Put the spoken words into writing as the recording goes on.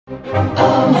Hey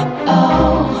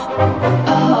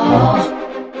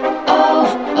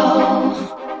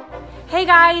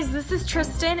guys, this is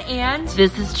Tristan and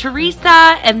this is Teresa,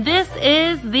 and this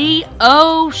is the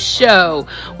O Show,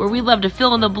 where we love to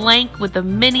fill in the blank with the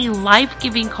many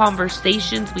life-giving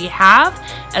conversations we have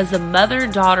as a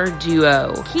mother-daughter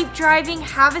duo. Keep driving,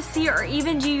 have a seat, or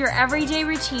even do your everyday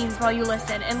routines while you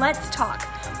listen, and let's talk.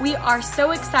 We are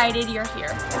so excited you're here.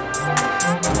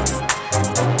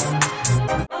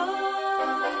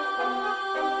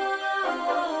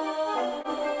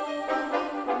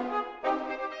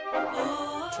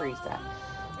 Teresa.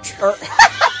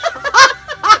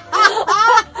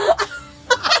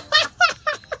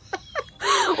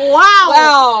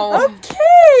 Wow.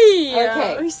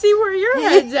 Okay. We see where your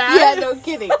head's at. Yeah, no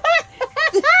kidding.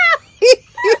 You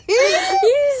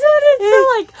sounded so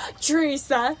like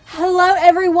Teresa. Hello,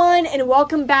 everyone, and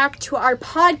welcome back to our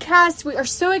podcast. We are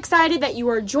so excited that you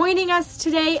are joining us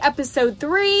today, episode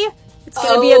 3. It's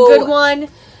going to be a good one.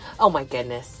 Oh my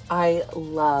goodness. I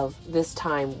love this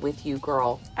time with you,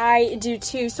 girl. I do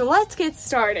too. So let's get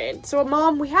started. So,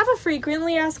 Mom, we have a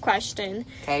frequently asked question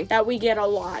that we get a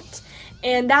lot.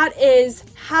 And that is,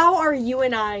 how are you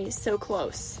and I so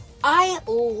close? I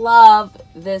love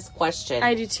this question.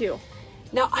 I do too.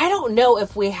 Now, I don't know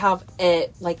if we have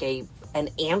an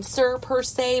answer per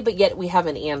se, but yet we have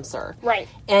an answer. Right.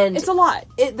 And it's a lot.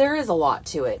 There is a lot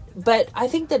to it. But I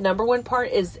think the number one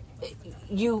part is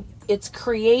it's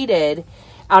created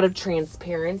out of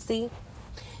transparency.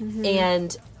 Mm-hmm.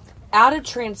 And out of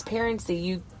transparency,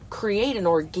 you create an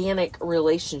organic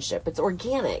relationship. It's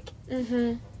organic.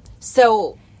 Mm-hmm.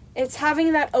 So it's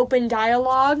having that open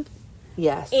dialogue.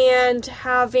 Yes. And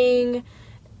having,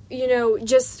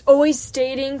 just always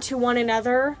stating to one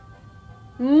another,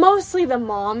 mostly the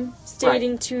mom,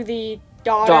 stating to the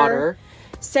daughter,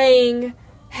 saying,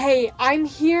 hey, I'm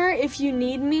here if you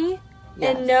need me.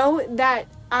 Yes. And know that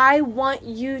I want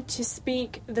you to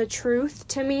speak the truth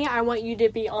to me. I want you to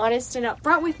be honest and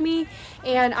upfront with me.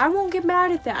 And I won't get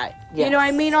mad at that. Yes.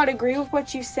 I may not agree with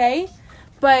what you say,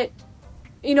 but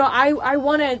I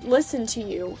want to listen to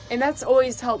you. And that's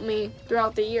always helped me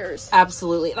throughout the years.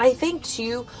 Absolutely. And I think,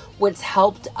 too, what's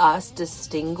helped us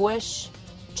distinguish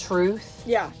truth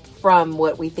from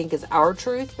what we think is our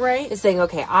truth is saying,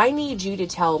 okay, I need you to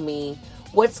tell me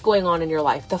what's going on in your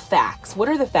life. The facts. What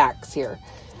are the facts here?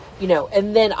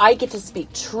 And then I get to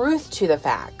speak truth to the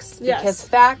facts. Yes. Because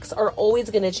facts are always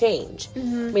going to change.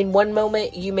 Mm-hmm. I mean, one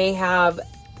moment you may have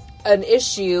an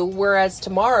issue, whereas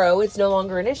tomorrow it's no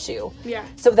longer an issue. Yeah.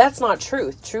 So that's not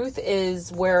truth. Truth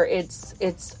is where it's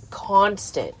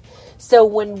constant. So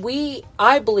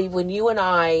I believe when you and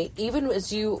I, even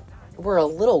as you were a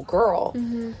little girl,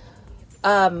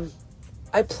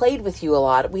 I played with you a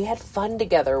lot. We had fun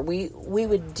together. We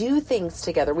would do things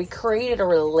together. We created a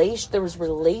relation. There was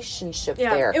relationship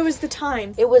there. It was the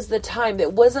time. It was the time.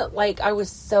 It wasn't like I was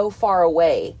so far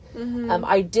away. Mm-hmm.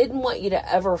 I didn't want you to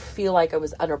ever feel like I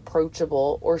was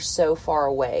unapproachable or so far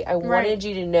away. I wanted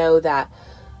you to know that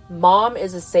Mom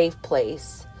is a safe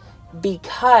place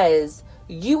because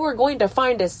you were going to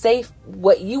find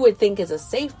what you would think is a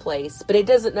safe place, but it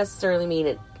doesn't necessarily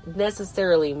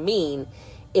mean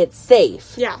it's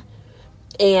safe. Yeah.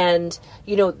 And,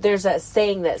 there's that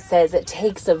saying that says it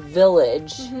takes a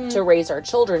village to raise our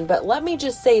children. But let me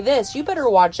just say this. You better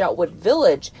watch out what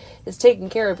village is taking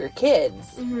care of your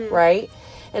kids, right?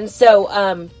 And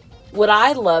so what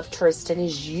I love, Tristan,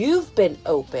 is you've been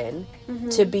open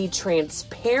to be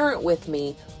transparent with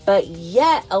me, but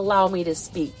yet allow me to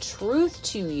speak truth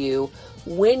to you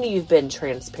when you've been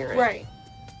transparent. Right.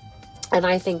 And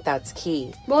I think that's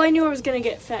key. Well, I knew I was going to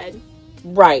get fed.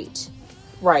 Right.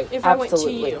 If absolutely. I went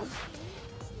to you.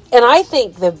 And I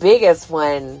think the biggest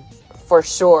one, for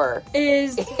sure,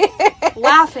 is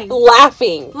laughing.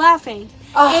 Laughing.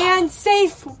 And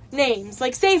safe names,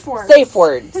 like safe words. Safe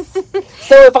words.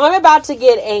 So if I'm about to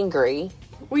get angry.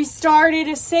 We started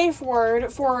a safe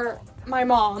word for my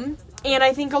mom. And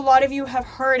I think a lot of you have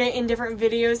heard it in different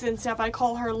videos and stuff. I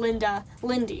call her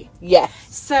Lindy. Yes.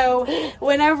 So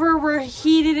whenever we're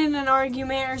heated in an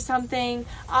argument or something,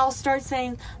 I'll start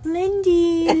saying,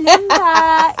 Linda,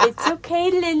 it's okay,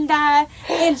 Linda.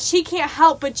 And she can't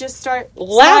help but just start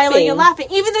smiling and laughing.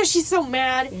 Even though she's so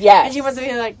mad. Yes. And she wants to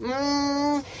be like,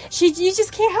 you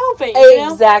just can't help it.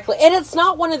 Exactly. And it's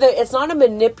not it's not a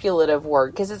manipulative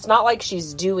word, because it's not like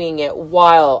she's doing it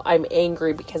while I'm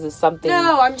angry because of something.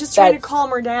 No, I'm just trying to calm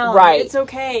her down. Right. It's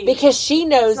okay. Because she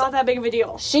knows. It's not that big of a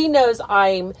deal. She knows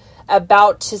I'm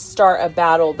about to start a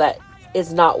battle that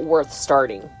is not worth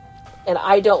starting. And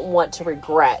I don't want to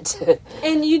regret.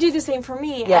 And you do the same for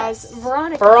me as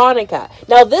Veronica.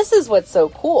 Now, this is what's so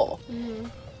cool. Mm-hmm.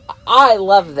 I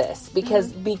love this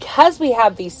because we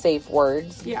have these safe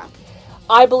words. Yeah.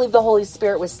 I believe the Holy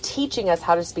Spirit was teaching us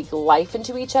how to speak life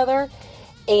into each other.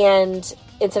 And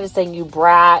instead of saying, you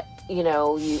brat, you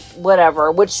know, you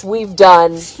whatever, which we've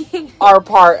done our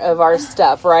part of our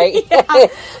stuff, right? Yeah.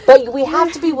 But we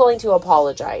have to be willing to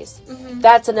apologize. Mm-hmm.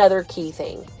 That's another key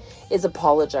thing, is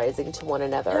apologizing to one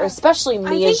another, especially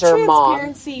me as your mom.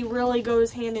 Transparency really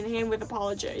goes hand in hand with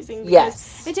apologizing.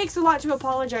 Yes. It takes a lot to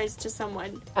apologize to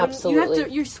someone.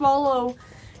 Absolutely. You swallow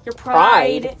your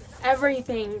pride,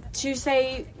 everything, to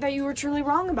say that you were truly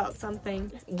wrong about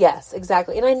something. Yes,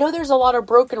 exactly. And I know there's a lot of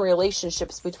broken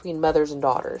relationships between mothers and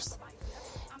daughters.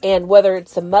 And whether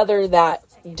it's the mother that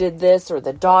did this or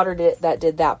the daughter that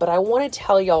did that. But I want to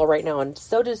tell y'all right now, and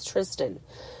so does Tristan.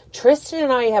 Tristan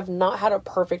and I have not had a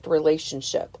perfect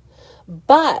relationship.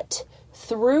 But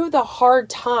through the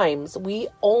hard times, we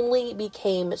only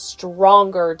became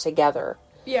stronger together.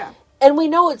 Yeah. And we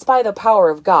know it's by the power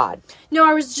of God. No,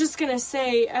 I was just going to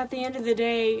say, at the end of the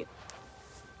day,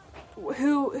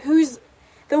 who's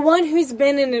the one who's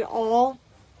been in it all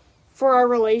for our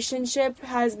relationship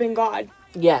has been God.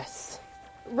 Yes.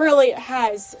 Really, it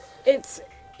has. It's,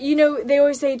 you know, they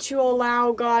always say to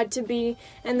allow God to be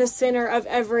in the center of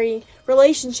every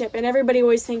relationship, and everybody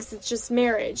always thinks it's just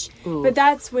marriage. Ooh. But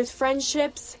that's with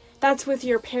friendships. That's with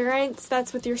your parents.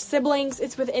 That's with your siblings.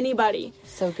 It's with anybody.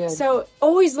 So good. So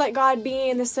always let God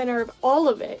be in the center of all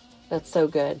of it. That's so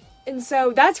good. And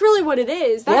so that's really what it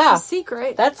is. That's the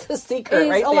secret. That's the secret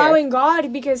right there. Allowing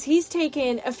God, because he's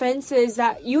taken offenses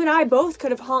that you and I both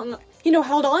could have held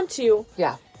on to.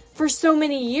 Yeah. For so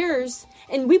many years.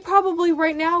 And we probably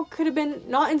right now could have been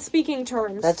not in speaking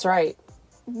terms. That's right.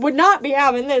 Would not be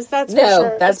having this, that's for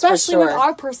sure. That's especially for sure. with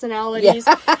our personalities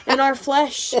and our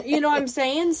flesh, you know what I'm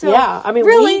saying? So yeah, I mean,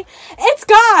 really, it's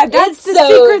God. That's the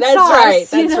secret that's sauce. Right.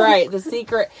 That's right. The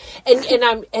secret.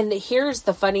 And here's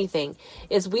the funny thing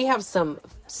is we have some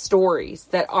stories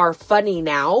that are funny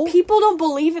now. People don't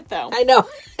believe it though. I know.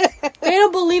 They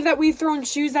don't believe that we've thrown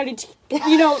shoes at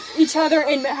each other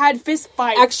and had fist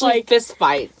fights. Actually, fist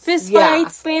fights. Fist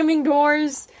fights, slamming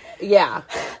doors. Yeah.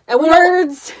 And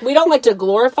we don't like to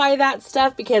glorify that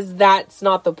stuff because that's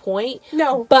not the point.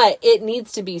 No. But it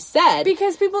needs to be said.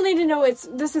 Because people need to know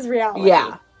this is reality.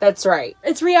 Yeah, that's right.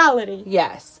 It's reality.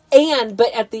 Yes.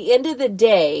 But at the end of the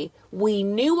day, we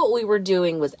knew what we were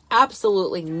doing was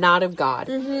absolutely not of God.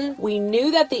 Mm-hmm. We knew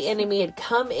that the enemy had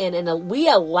come in and we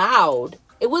allowed,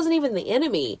 it wasn't even the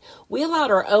enemy. We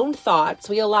allowed our own thoughts.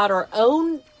 We allowed our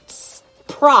own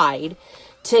pride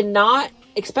to not,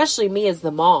 especially me as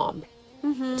the mom,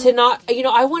 to not,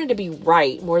 I wanted to be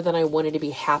right more than I wanted to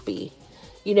be happy.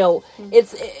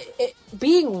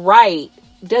 Being right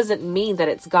doesn't mean that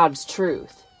it's God's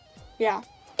truth. Yeah.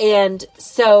 And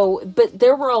so, but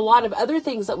there were a lot of other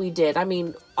things that we did. I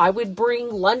mean, I would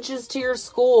bring lunches to your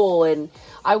school and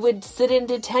I would sit in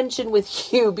detention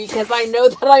with you because I know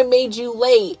that I made you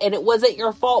late and it wasn't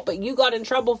your fault, but you got in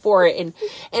trouble for it. And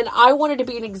I wanted to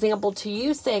be an example to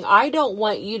you saying, I don't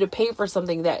want you to pay for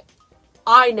something that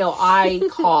I know I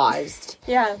caused.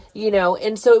 Yeah.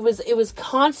 And so it was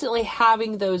constantly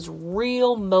having those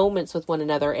real moments with one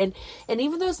another. And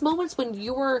even those moments when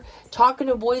you were talking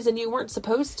to boys and you weren't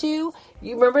supposed to,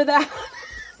 you remember that?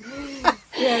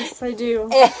 Yes, I do.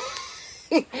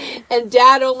 And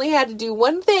Dad only had to do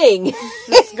one thing.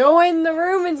 Just go in the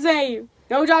room and say,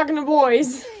 no talking to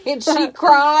boys. And she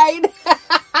cried.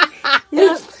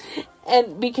 Yep.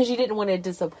 And because you didn't want to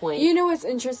disappoint. You know what's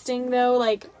interesting though?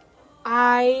 Like,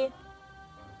 I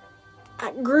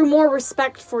grew more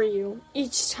respect for you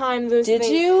each time those things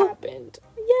happened.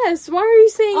 Yes. Why are you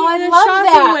saying it in a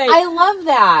shocking way? I love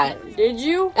that. Did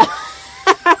you?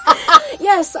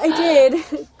 Yes, I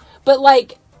did. But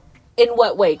like, in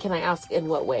what way? Can I ask in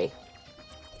what way?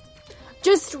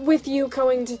 Just with you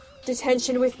going to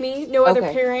detention with me. No other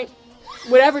parent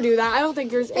would ever do that. I don't think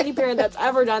there's any parent that's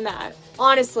ever done that,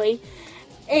 honestly.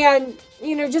 And,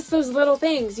 just those little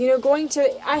things,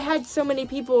 I had so many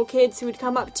kids who would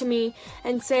come up to me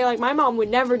and say, like, my mom would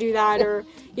never do that, or,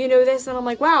 this, and I'm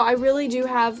like, wow, I really do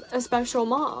have a special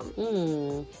mom.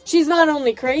 Mm. She's not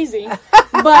only crazy,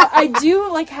 but I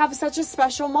do, have such a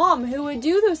special mom who would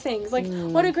do those things. Like,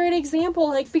 what a great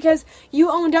example, because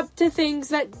you owned up to things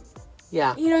that,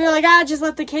 yeah, you're like, just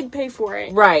let the kid pay for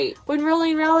it. Right. When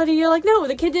really, in reality, you're like, no,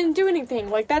 the kid didn't do anything.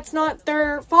 Like, that's not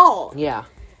their fault. Yeah.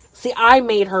 See, I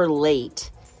made her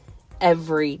late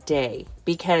every day.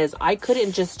 because I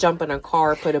couldn't just jump in a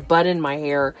car, put a bun in my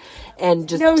hair, and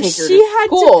just take her to school. She had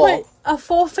to put a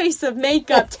full face of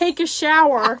makeup, take a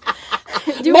shower,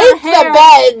 do make her hair,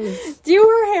 the beds, do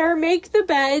her hair, make the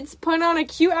beds, put on a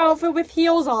cute outfit with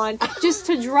heels on, just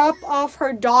to drop off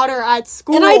her daughter at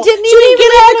school. And I didn't even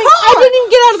get out of the car. I didn't even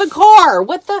get out of the car.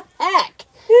 What the heck?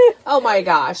 Oh my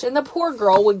gosh. And the poor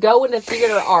girl would go into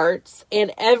theater arts,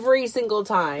 and every single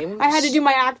time I had to do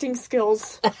my acting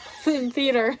skills in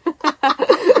theater.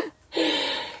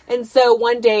 And so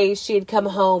one day she had come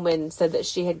home and said that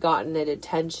she had gotten a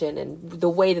detention, and the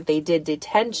way that they did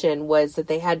detention was that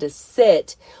they had to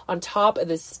sit on top of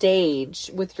the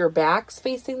stage with your backs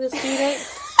facing the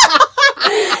students.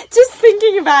 Just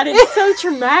thinking about it, it's so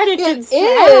traumatic and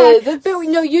sad. But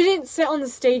no, you didn't sit on the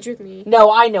stage with me. No,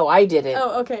 I know, I didn't.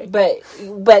 Oh, okay.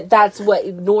 But that's what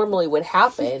normally would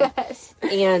happen. Yes.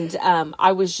 And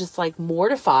I was just like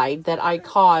mortified that I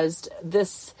caused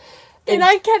this. And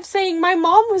I kept saying my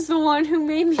mom was the one who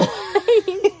made me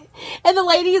late. And the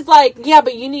lady's like, yeah,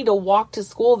 but you need to walk to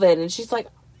school then. And she's like,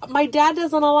 my dad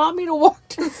doesn't allow me to walk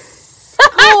to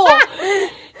school.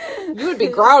 You would be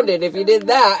grounded if you did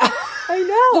that. I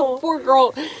know. The poor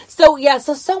girl. So, yeah,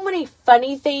 so many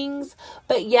funny things.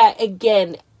 But, yeah,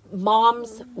 again,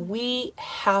 moms, we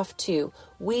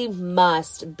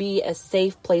must be a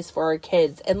safe place for our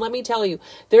kids. And let me tell you,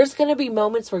 there's going to be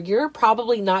moments where you're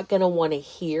probably not going to want to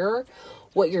hear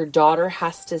what your daughter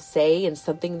has to say and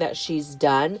something that she's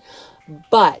done.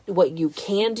 But what you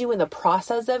can do in the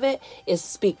process of it is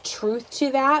speak truth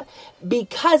to that.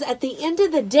 Because at the end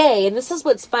of the day, and this is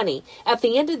what's funny, at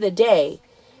the end of the day,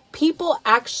 people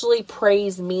actually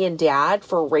praise me and Dad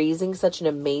for raising such an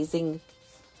amazing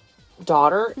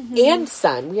daughter and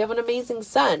son. We have an amazing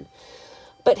son.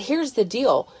 But here's the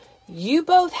deal. You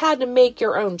both had to make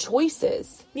your own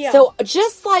choices. Yeah. So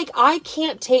just like I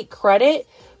can't take credit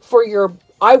for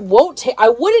I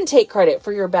wouldn't take credit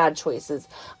for your bad choices.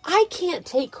 I can't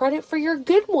take credit for your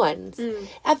good ones.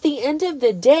 At the end of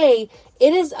the day,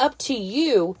 it is up to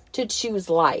you to choose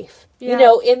life. Yeah. You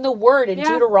know, in the word in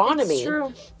Deuteronomy,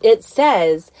 it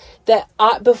says that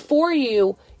before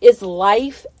you is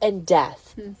life and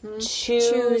death.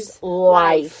 Choose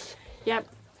life. Yep.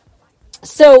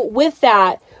 So with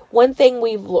that,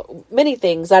 many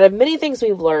things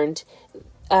we've learned,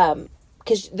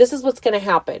 because this is what's going to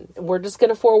happen. We're just going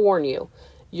to forewarn you.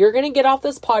 You're going to get off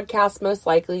this podcast most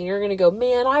likely, and you're going to go,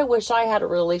 man, I wish I had a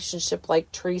relationship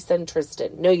like Teresa and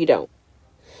Tristan. No, you don't.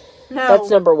 No.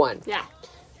 That's number one. Yeah.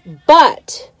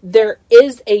 But there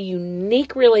is a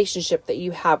unique relationship that you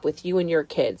have with you and your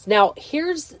kids. Now,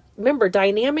 remember,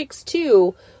 dynamics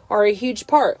too are a huge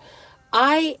part.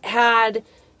 I had,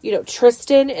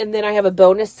 Tristan, and then I have a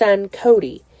bonus son,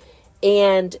 Cody.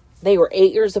 And they were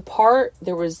 8 years apart.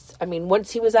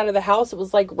 Once he was out of the house, it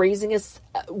was like raising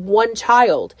one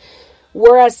child.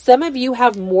 Whereas some of you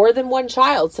have more than one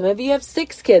child. Some of you have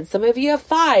 6 kids. Some of you have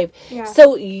 5. Yeah.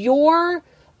 So your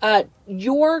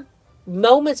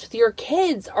moments with your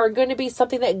kids are going to be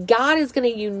something that God is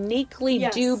going to uniquely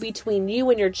do between you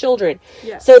and your children.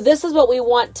 Yes. So this is what we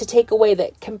want to take away,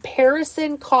 that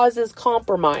comparison causes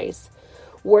compromise,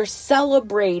 where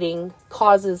celebrating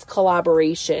causes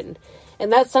collaboration.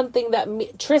 And that's something that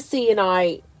Trissy and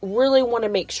I really want to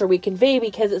make sure we convey,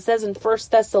 because it says in 1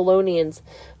 Thessalonians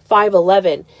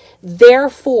 5:11,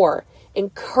 therefore,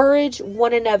 encourage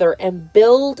one another and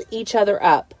build each other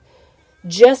up,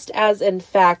 just as in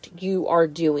fact you are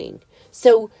doing.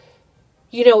 So,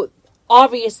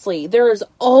 obviously there is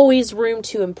always room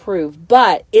to improve,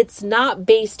 but it's not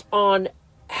based on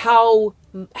how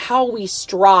we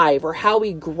strive or how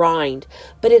we grind,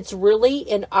 but it's really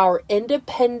in our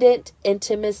independent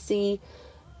intimacy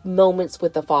moments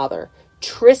with the Father.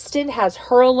 Tristan has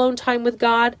her alone time with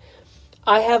God.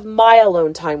 I have my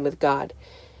alone time with God.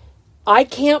 I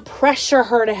can't pressure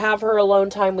her to have her alone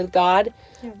time with God,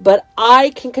 but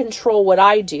I can control what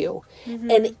I do.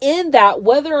 And in that,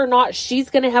 whether or not she's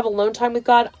going to have alone time with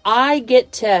God, I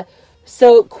get to,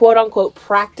 quote unquote,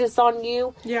 practice on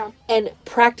you and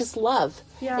practice love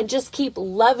and just keep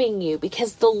loving you,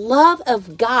 because the love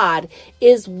of God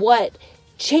is what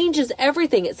changes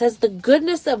everything. It says the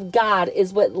goodness of God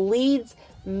is what leads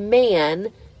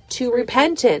man to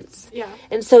repentance. Yeah.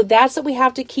 And so that's what we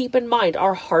have to keep in mind.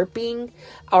 Our harping,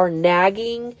 our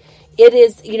nagging. It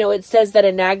is, it says that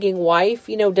a nagging wife,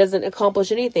 doesn't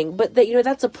accomplish anything. But that,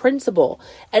 that's a principle.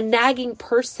 A nagging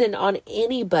person on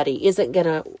anybody isn't going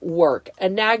to work. A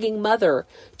nagging mother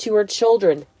to her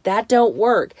children, that don't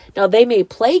work. Now, they may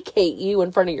placate you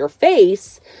in front of your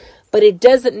face, but it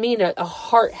doesn't mean a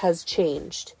heart has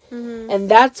changed. And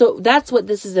that's what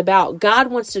this is about. God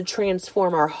wants to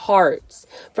transform our hearts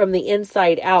from the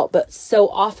inside out, but so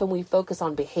often we focus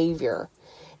on behavior.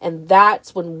 And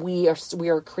that's when we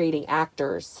are creating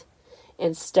actors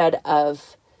instead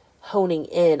of honing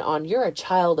in on, you're a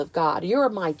child of God. You're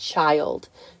my child,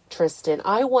 Tristan.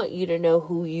 I want you to know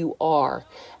who you are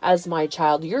as my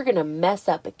child. You're going to mess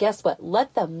up, but guess what?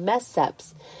 Let the mess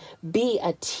ups be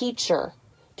a teacher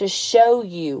to show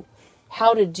you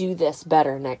how to do this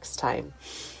better next time.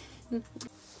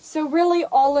 So really,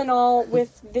 all in all,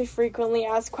 with the frequently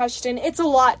asked question, it's a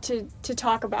lot to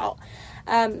talk about.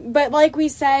 But like we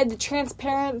said, the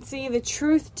transparency, the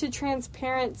truth to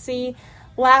transparency,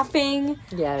 laughing,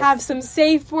 have some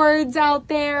safe words out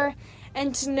there,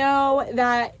 and to know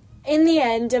that in the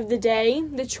end of the day,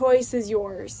 the choice is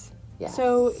yours. Yes.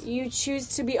 So you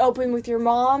choose to be open with your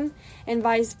mom and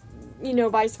vice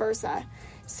versa.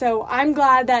 So I'm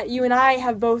glad that you and I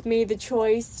have both made the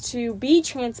choice to be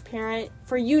transparent,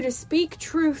 for you to speak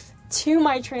truth to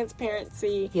my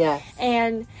transparency. Yes.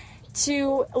 And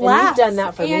to laugh. You've done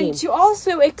that for me. And to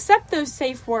also accept those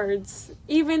safe words,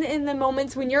 even in the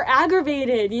moments when you're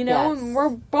aggravated, Yes. and we're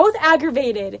both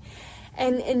aggravated.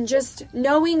 And just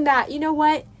knowing that, you know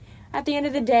what, at the end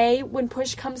of the day, when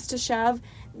push comes to shove,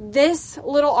 this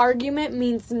little argument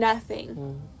means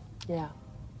nothing. Yeah.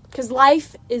 Because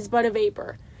life is but a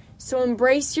vapor. So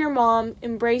embrace your mom,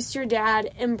 embrace your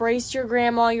dad, embrace your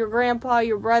grandma, your grandpa,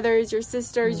 your brothers, your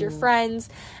sisters, your friends.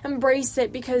 Embrace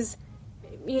it, because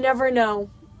you never know.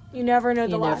 You never know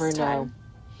the last time.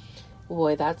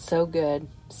 Boy, that's so good.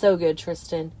 So good,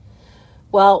 Tristan.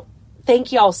 Well,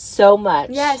 thank y'all so much.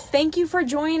 Yes, thank you for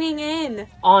joining in.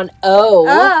 On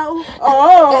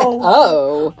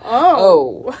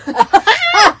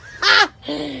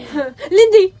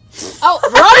Lindy.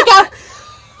 Veronica!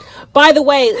 By the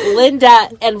way, Linda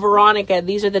and Veronica,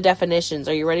 these are the definitions.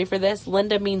 Are you ready for this?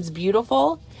 Linda means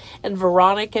beautiful, and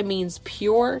Veronica means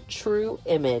pure, true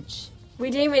image. We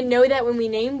didn't even know that when we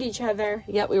named each other.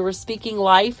 Yep, we were speaking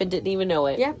life and didn't even know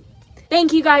it. Yep.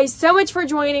 Thank you guys so much for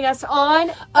joining us on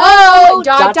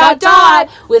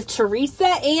with Teresa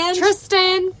and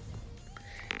Tristan.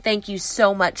 Thank you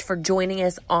so much for joining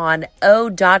us on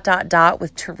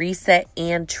with Teresa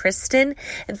and Tristan.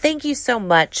 And thank you so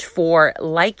much for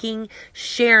liking,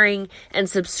 sharing, and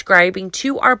subscribing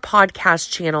to our podcast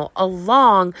channel,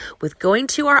 along with going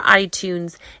to our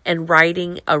iTunes and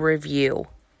writing a review.